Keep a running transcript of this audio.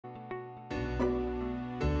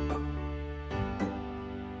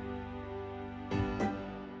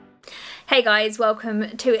Hey guys,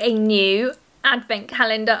 welcome to a new advent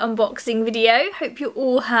calendar unboxing video. Hope you're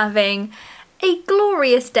all having a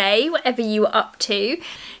glorious day, whatever you are up to.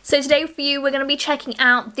 So today for you, we're going to be checking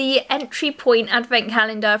out the entry point advent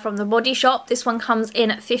calendar from the Bodyshop. This one comes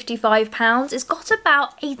in at £55. It's got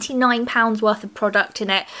about £89 worth of product in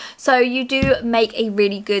it, so you do make a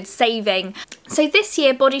really good saving. So this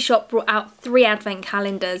year, Bodyshop brought out 3 advent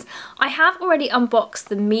calendars. I have already unboxed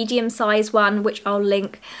the medium size one, which I'll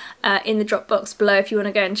link in the drop box below if you want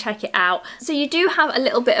to go and check it out. So you do have a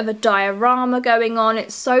little bit of a diorama going on.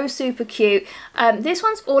 It's so super cute. This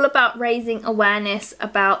one's all about raising awareness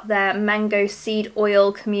about their mango seed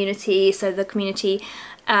oil community, so the community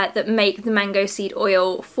that make the mango seed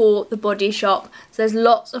oil for the Bodyshop. So there's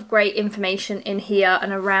lots of great information in here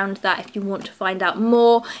and around that if you want to find out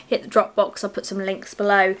more. Hit the drop box, I'll put some links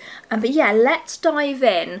below. But yeah, let's dive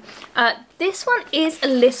in. This one is a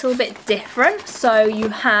little bit different. So you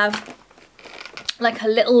have like a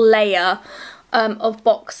little layer of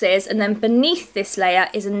boxes, and then beneath this layer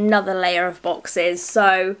is another layer of boxes.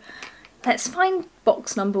 So let's find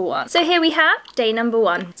box number 1. So here we have day number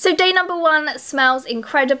 1. So day number 1 smells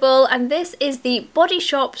incredible, and this is the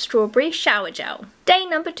Bodyshop Strawberry Shower Gel. Day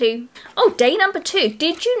number 2. Oh, day number 2.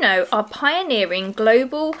 Did you know our pioneering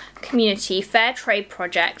global community fair trade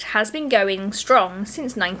project has been going strong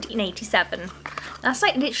since 1987? That's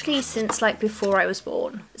like literally since like before I was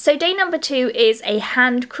born. So day number 2 is a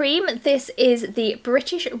hand cream. This is the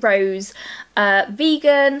British Rose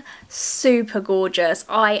vegan, super gorgeous.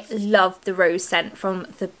 I love the rose scent from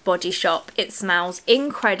the Bodyshop. It smells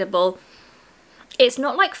incredible. It's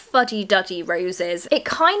not like fuddy-duddy roses. It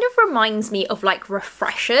kind of reminds me of like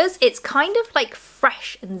refreshers. It's kind of like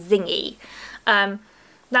fresh and zingy.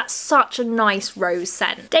 That's such a nice rose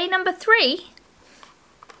scent. Day number 3.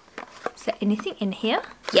 Is there anything in here?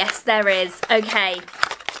 Yes, there is. Okay.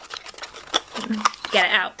 Get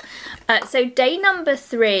it out. So day number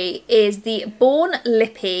 3 is the Born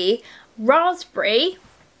Lippy Raspberry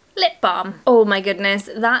Lip Balm. Oh my goodness,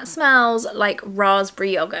 that smells like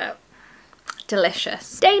raspberry yogurt.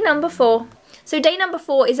 Delicious. Day number 4. So day number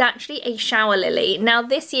 4 is actually a shower lily. Now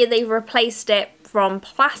this year they've replaced it from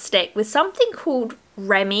plastic with something called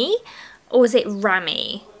Remy, or is it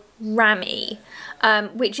Rami? Rami,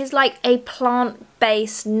 which is like a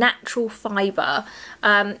plant-based natural fibre,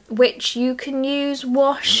 which you can use,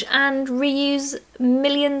 wash and reuse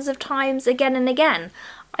millions of times again and again.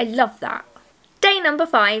 I love that. Day number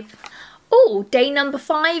 5. Oh, day number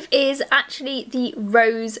 5 is actually the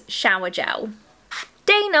Rose Shower Gel.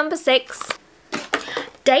 Day number 6.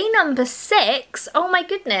 Day number 6, oh my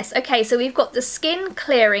goodness. Okay, so we've got the Skin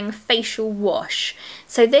Clearing Facial Wash.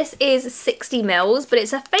 So this is 60 mils, but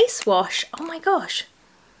it's a face wash. Oh my gosh.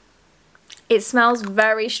 It smells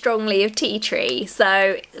very strongly of tea tree,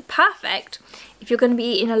 so perfect if you're going to be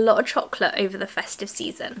eating a lot of chocolate over the festive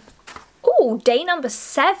season. Oh, day number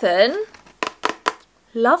 7.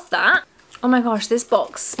 Love that. Oh my gosh, this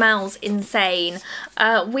box smells insane.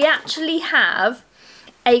 We actually have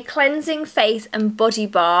a cleansing face and body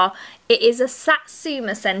bar. It is a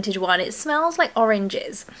Satsuma scented one. It smells like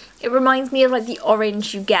oranges. It reminds me of like the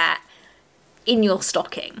orange you get in your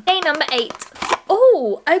stocking. Day number 8.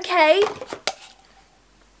 Oh, okay.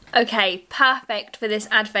 Okay, perfect for this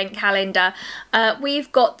advent calendar.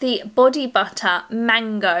 We've got the Body Butter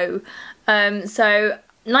Mango. So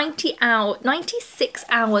 96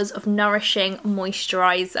 hours of nourishing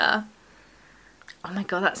moisturizer. Oh my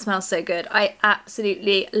god, that smells so good. I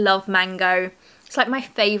absolutely love mango. It's like my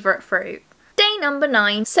favourite fruit. Day number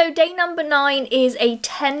 9. So day number 9 is a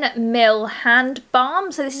 10ml hand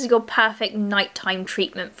balm. So this is your perfect nighttime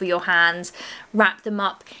treatment for your hands. Wrap them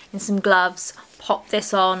up in some gloves, pop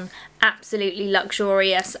this on. Absolutely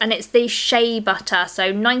luxurious. And it's the shea butter.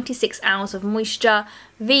 So 96 hours of moisture.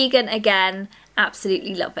 Vegan again.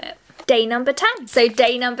 Absolutely love it. Day number 10. So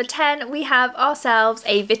day number 10, we have ourselves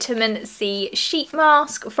a vitamin C sheet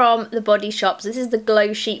mask from the Bodyshop. So this is the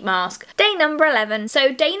Glow Sheet Mask. Day number 11.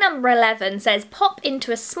 So day number 11 says pop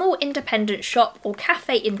into a small independent shop or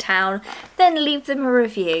cafe in town, then leave them a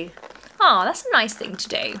review. Oh, that's a nice thing to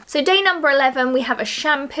do. So day number 11, we have a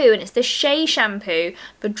shampoo, and it's the Shea shampoo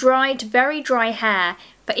for dry to very dry hair,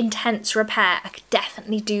 but intense repair. I could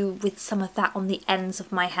definitely do with some of that on the ends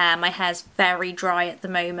of my hair. My hair's very dry at the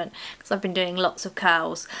moment because I've been doing lots of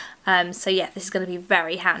curls. So yeah, this is going to be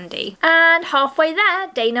very handy. And halfway there,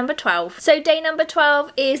 day number 12. So day number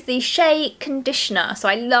 12 is the Shea conditioner. So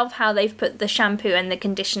I love how they've put the shampoo and the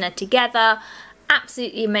conditioner together.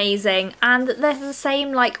 Absolutely amazing, and they're the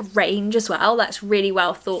same like range as well. That's really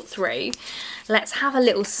well thought through. Let's have a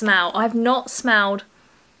little smell. I've not smelled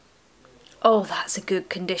Oh, that's a good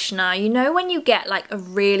conditioner. You know when you get like a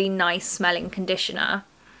really nice smelling conditioner?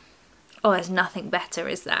 Oh, there's nothing better,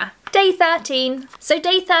 is there? Day 13. So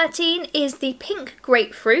day 13 is the pink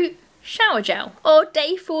grapefruit shower gel. Or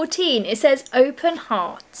day 14, it says open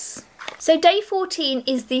hearts. So day 14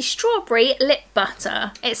 is the strawberry lip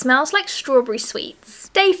butter. It smells like strawberry sweets.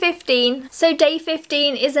 Day 15. So day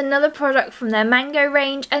 15 is another product from their mango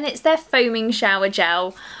range, and it's their foaming shower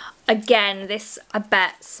gel. Again, this I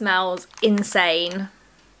bet smells insane.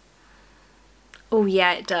 Oh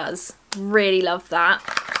yeah, it does. Really love that.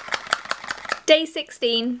 Day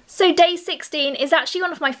 16. So day 16 is actually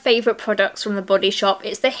one of my favourite products from the Body Shop.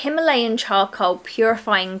 It's the Himalayan Charcoal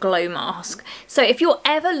Purifying Glow Mask. So if you're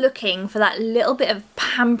ever looking for that little bit of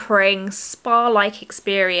pampering, spa-like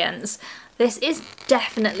experience, this is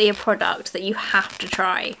definitely a product that you have to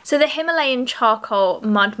try. So the Himalayan Charcoal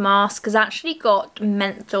Mud Mask has actually got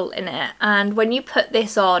menthol in it, and when you put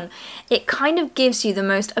this on, it kind of gives you the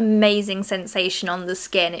most amazing sensation on the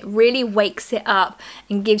skin. It really wakes it up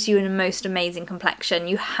and gives you a most amazing complexion.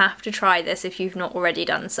 You have to try this if you've not already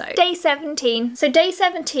done so. Day 17. So day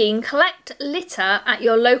 17, collect litter at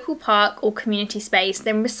your local park or community space,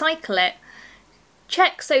 then recycle it.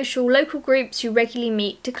 Check social local groups you regularly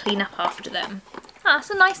meet to clean up after them. That's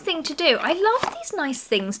a nice thing to do. I love these nice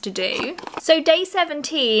things to do. So day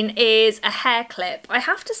 17 is a hair clip. I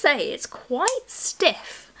have to say it's quite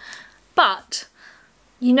stiff, but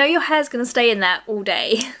you know your hair's going to stay in there all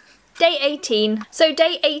day. Day 18. So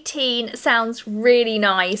day 18 sounds really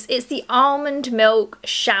nice. It's the almond milk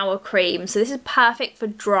shower cream. So this is perfect for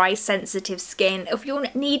dry, sensitive skin if you're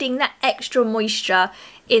needing that extra moisture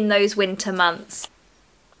in those winter months.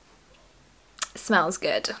 Smells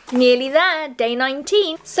good. Nearly there, day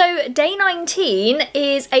 19. So day 19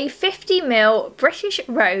 is a 50ml British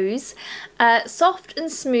Rose soft and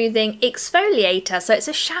smoothing exfoliator. So it's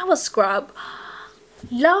a shower scrub.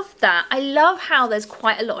 Love that. I love how there's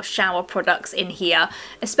quite a lot of shower products in here,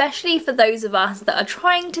 especially for those of us that are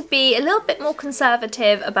trying to be a little bit more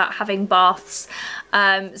conservative about having baths.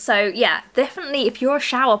 So yeah, definitely if you're a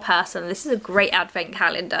shower person, this is a great advent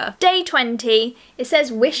calendar. Day 20, it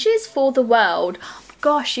says wishes for the world.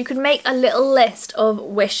 Gosh, you could make a little list of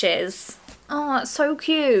wishes. Oh, that's so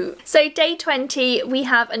cute. So day 20, we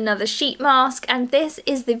have another sheet mask, and this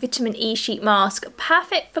is the vitamin E sheet mask,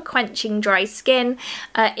 perfect for quenching dry skin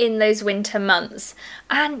in those winter months.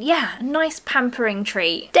 And yeah, a nice pampering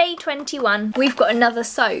treat. Day 21, we've got another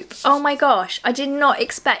soap. Oh my gosh, I did not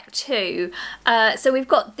expect two. So we've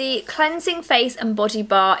got the Cleansing Face and Body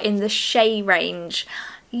Bar in the Shea range.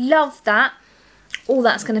 Love that. Oh,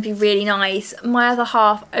 that's going to be really nice. My other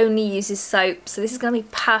half only uses soap, so this is going to be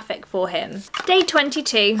perfect for him. Day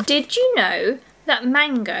 22. Did you know that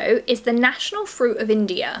mango is the national fruit of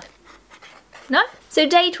India? No? So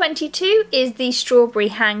day 22 is the strawberry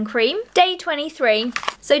hand cream. Day 23.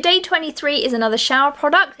 So day 23 is another shower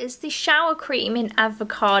product. It's the shower cream in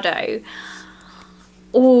avocado.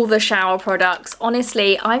 All the shower products.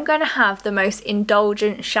 Honestly, I'm going to have the most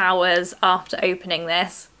indulgent showers after opening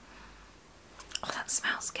this. Oh, that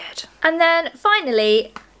smells good. And then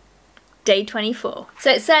finally, day 24. So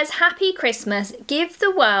it says, Happy Christmas, give the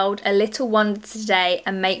world a little wonder today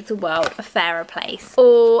and make the world a fairer place.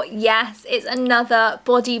 Or yes, it's another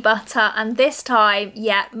body butter, and this time,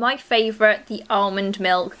 yeah, my favourite, the almond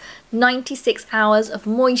milk. 96 hours of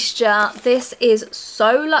moisture. This is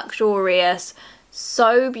so luxurious,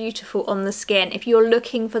 so beautiful on the skin. If you're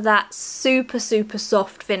looking for that super, super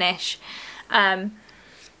soft finish,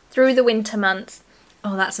 through the winter months.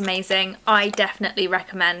 Oh, that's amazing. I definitely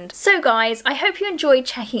recommend. So guys, I hope you enjoyed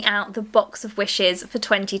checking out the box of wishes for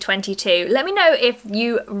 2022. Let me know if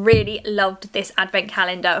you really loved this advent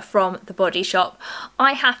calendar from the Body Shop.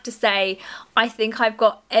 I have to say, I think I've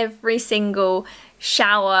got every single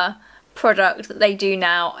shower product that they do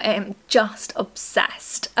now. I am just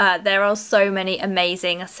obsessed. There are so many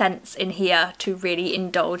amazing scents in here to really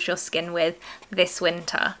indulge your skin with this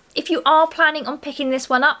winter. If you are planning on picking this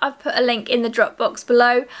one up, I've put a link in the drop box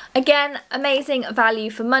below. Again, amazing value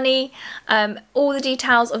for money. All the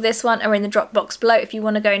details of this one are in the drop box below if you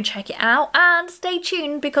want to go and check it out. And stay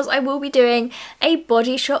tuned because I will be doing a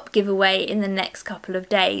Body Shop giveaway in the next couple of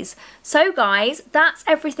days. So guys, that's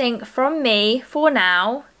everything from me for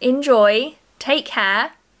now. Enjoy, take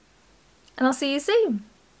care, and I'll see you soon.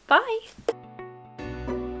 Bye.